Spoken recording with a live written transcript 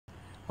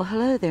Well,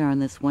 hello there on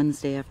this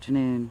Wednesday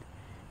afternoon.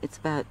 It's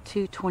about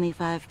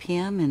 2:25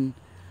 p.m. in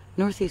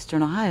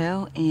northeastern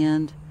Ohio,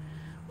 and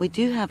we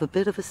do have a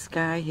bit of a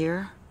sky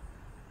here,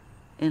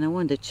 and I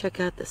wanted to check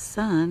out the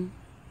sun.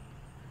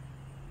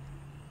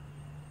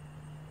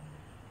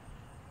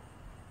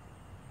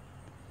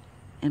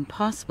 And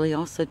possibly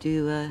also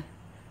do a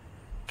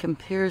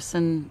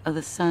comparison of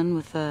the sun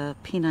with a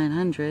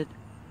P900.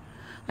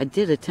 I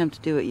did attempt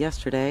to do it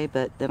yesterday,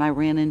 but then I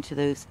ran into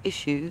those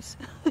issues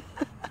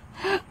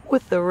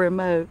with the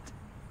remote.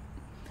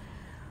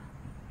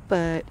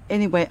 But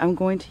anyway, I'm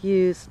going to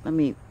use, let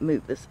me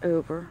move this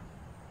over.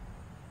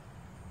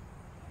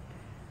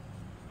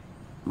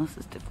 This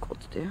is difficult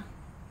to do.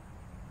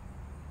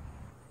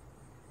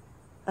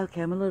 Okay,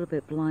 I'm a little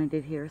bit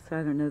blinded here, so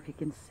I don't know if you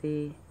can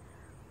see.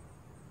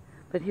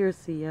 But here's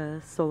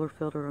the solar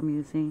filter I'm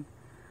using.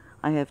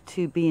 I have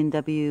two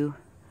B&W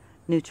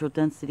neutral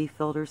density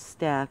filters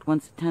stacked.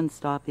 One's a 10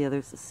 stop, the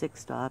other's a 6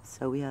 stop.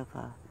 So we have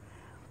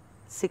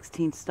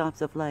 16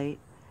 stops of light.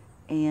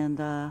 And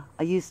I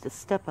used a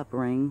step-up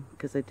ring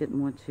because I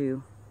didn't want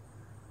to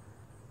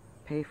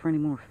pay for any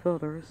more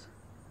filters.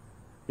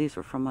 These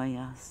were from my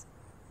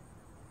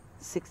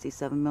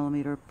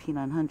 67mm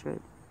P900.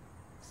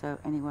 So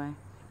anyway,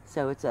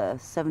 so it's a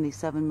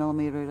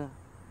 77mm to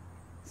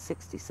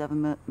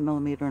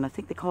 67mm, and I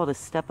think they call it a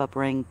step-up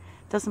ring.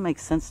 Doesn't make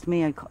sense to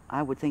me.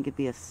 I would think it'd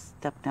be a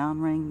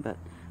step-down ring, but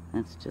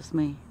that's just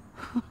me.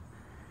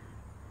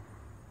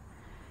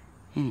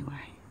 Anyway.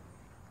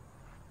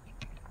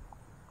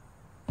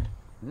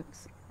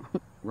 Oops.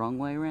 Wrong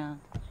way around.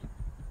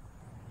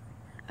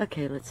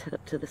 Okay, let's head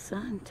up to the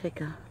sun, take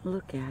a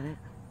look at it.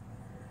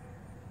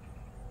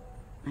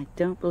 I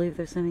don't believe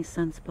there's any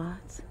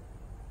sunspots.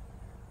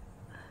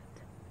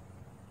 But,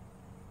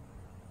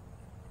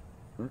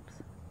 whoops.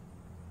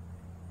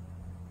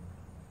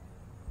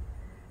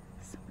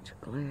 So much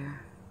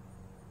glare.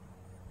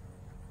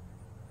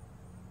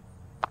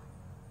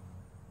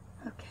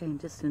 Okay,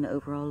 and just an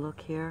overall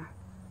look here.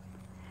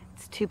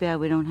 It's too bad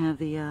we don't have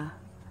the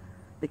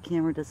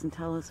camera doesn't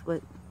tell us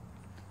what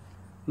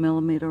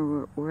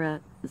millimeter we're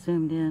at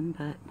zoomed in,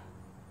 but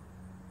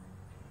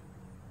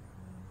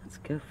let's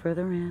go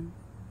further in.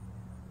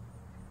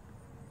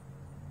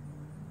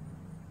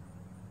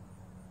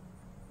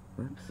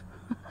 Whoops.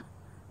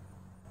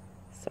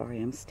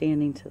 Sorry, I'm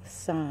standing to the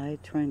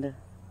side trying to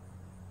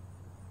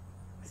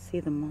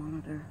see the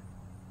monitor.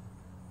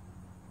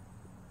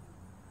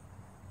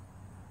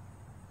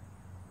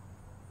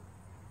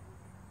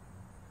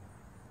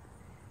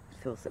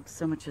 It fills up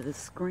so much of the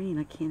screen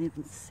I can't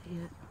even see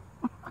it.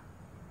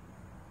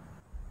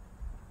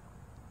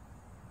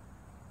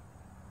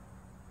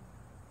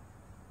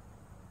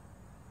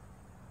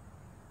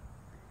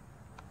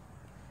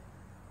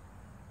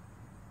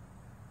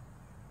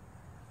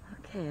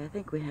 Okay, I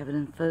think we have it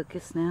in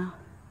focus now.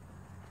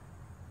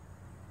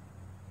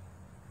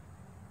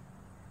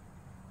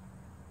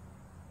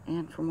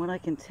 And from what I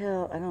can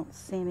tell, I don't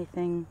see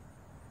anything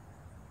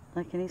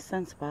like any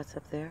sunspots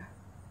up there.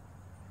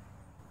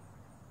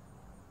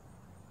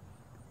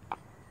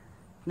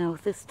 Now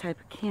with this type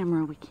of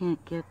camera, we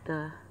can't get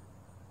the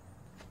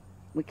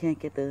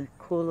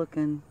cool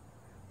looking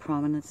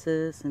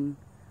prominences and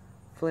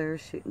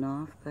flares shooting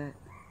off, but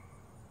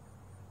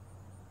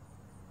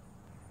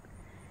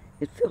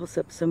it fills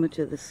up so much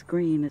of the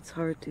screen, it's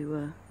hard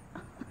to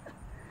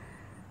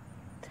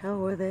tell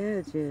where the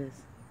edge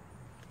is.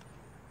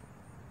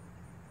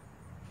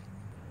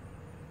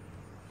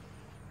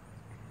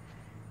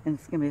 And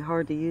it's going to be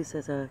hard to use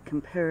as a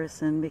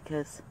comparison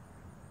because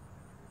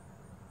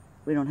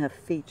we don't have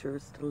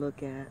features to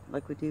look at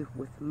like we do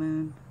with the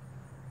moon.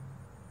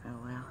 Oh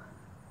well.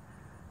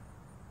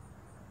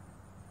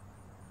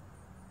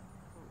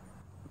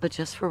 But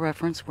just for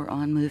reference, we're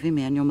on movie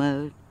manual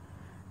mode.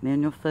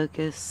 Manual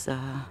focus.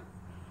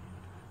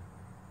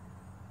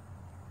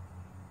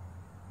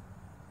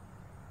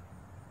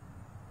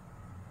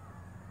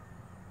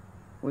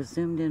 We're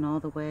zoomed in all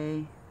the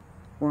way.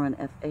 We're on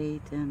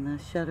f8 and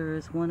the shutter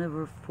is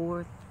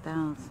 1/4000.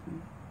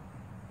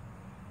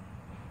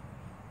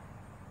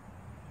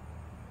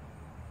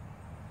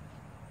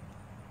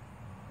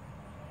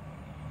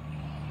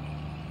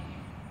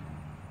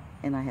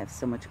 And I have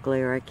so much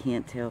glare I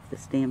can't tell if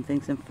this damn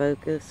thing's in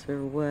focus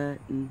or what.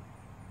 And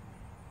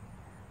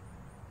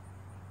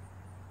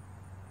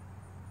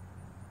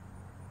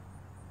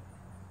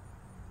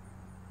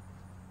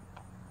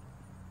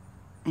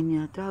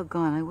yeah,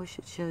 doggone, I wish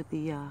it showed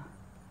the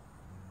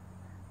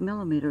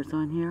millimeters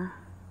on here,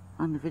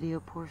 on the video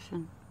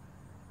portion.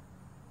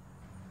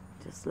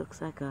 Just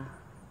looks like a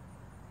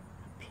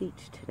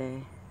peach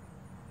today.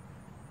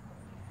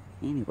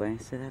 Anyway,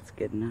 so that's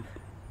good enough.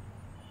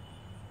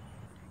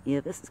 Yeah,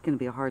 this is going to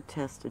be a hard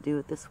test to do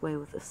it this way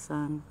with the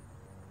sun.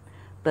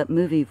 But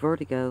Movie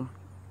Vertigo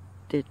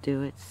did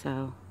do it,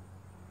 so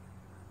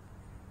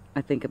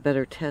I think a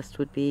better test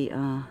would be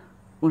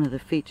one of the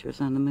features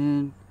on the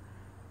moon.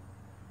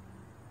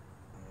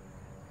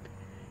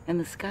 And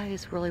the sky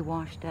is really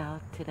washed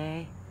out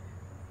today.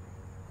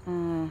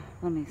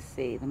 Let me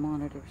see, the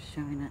monitor's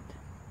showing it.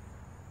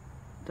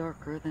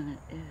 darker than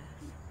it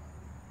is.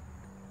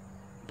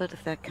 But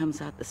if that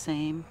comes out the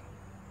same,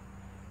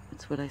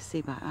 it's what I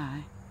see by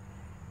eye.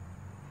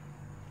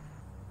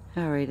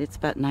 Alright, it's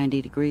about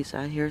 90 degrees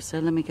out here, so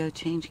let me go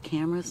change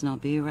cameras and I'll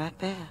be right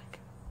back.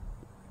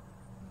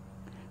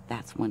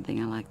 That's one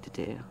thing I like to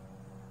do,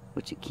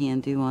 which you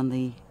can do on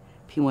the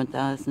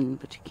P1000,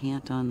 but you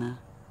can't on the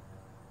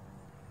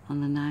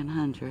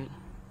 900.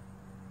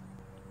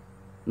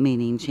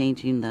 Meaning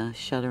changing the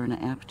shutter and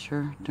the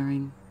aperture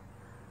during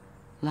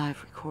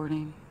live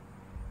recording.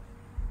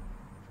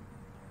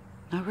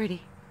 Alrighty,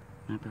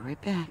 I'll be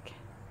right back.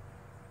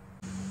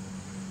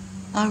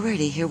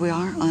 Alrighty, here we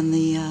are on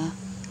the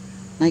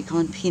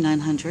Nikon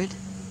P900,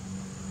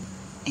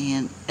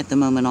 and at the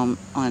moment I'm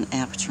on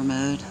aperture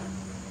mode.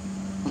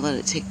 I'll let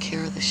it take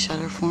care of the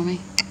shutter for me.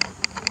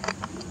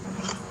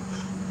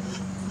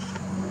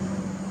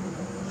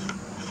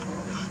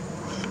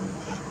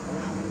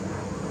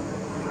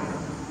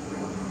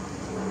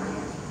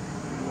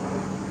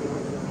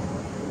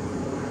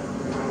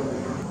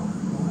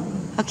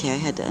 Okay, I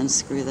had to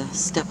unscrew the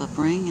step-up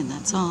ring, and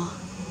that's all.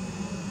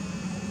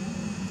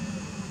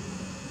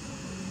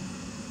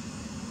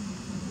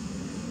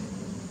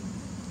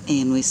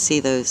 And we see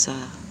those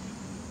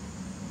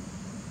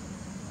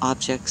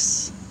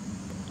objects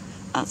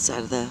outside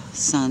of the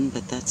sun,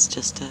 but that's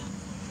just a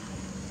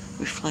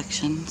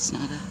reflection. It's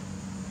not a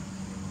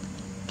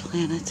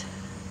planet.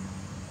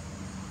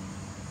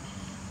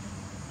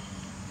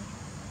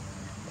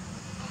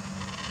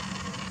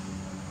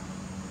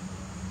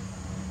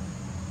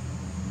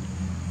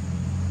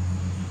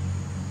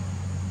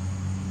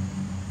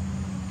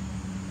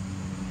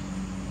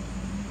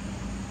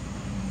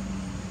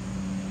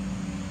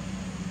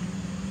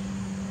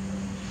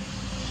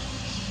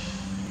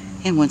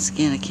 And once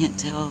again, I can't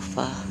tell if,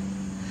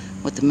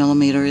 what the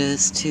millimeter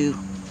is to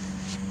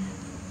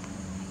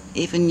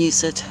even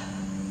use it.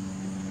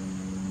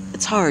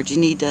 It's hard. You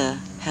need to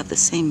have the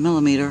same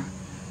millimeter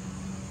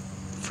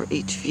for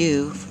each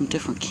view from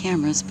different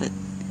cameras, but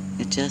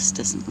it just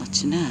doesn't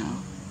let you know.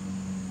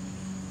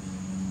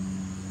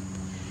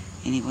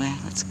 Anyway,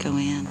 let's go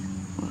in.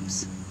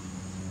 Whoops.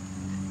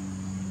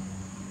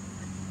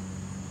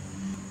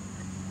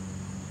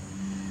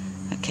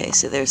 Okay,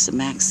 so there's the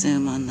max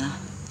zoom on the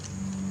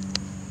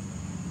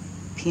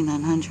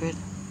P900.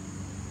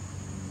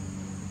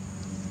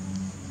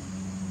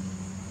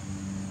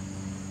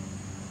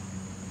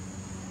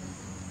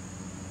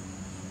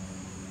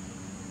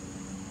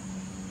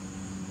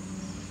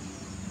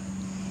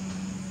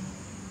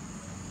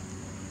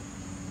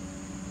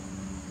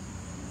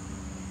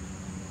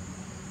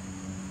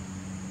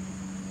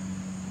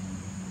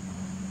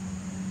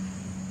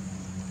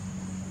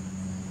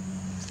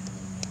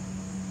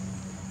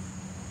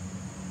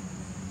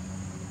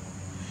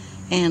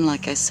 And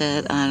like I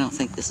said, I don't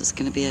think this is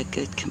going to be a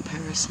good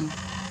comparison.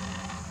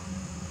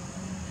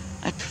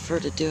 I'd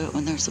prefer to do it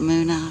when there's a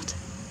moon out.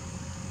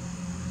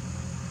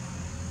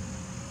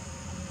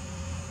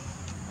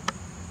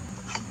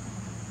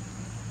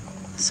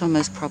 So I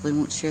most probably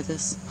won't share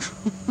this.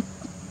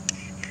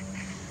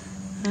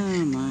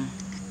 Oh my.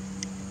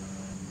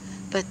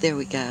 But there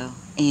we go.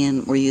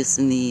 And we're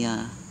using the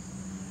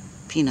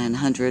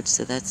P900,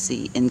 so that's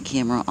the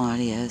in-camera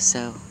audio,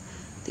 so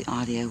the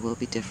audio will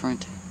be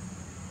different.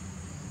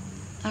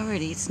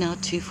 Alrighty, it's now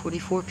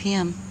 2:44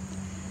 p.m.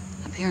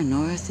 up here in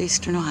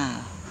northeastern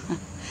Ohio.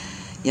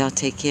 Y'all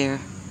take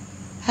care.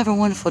 Have a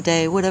wonderful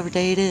day, whatever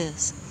day it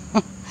is.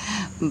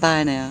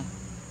 Bye now.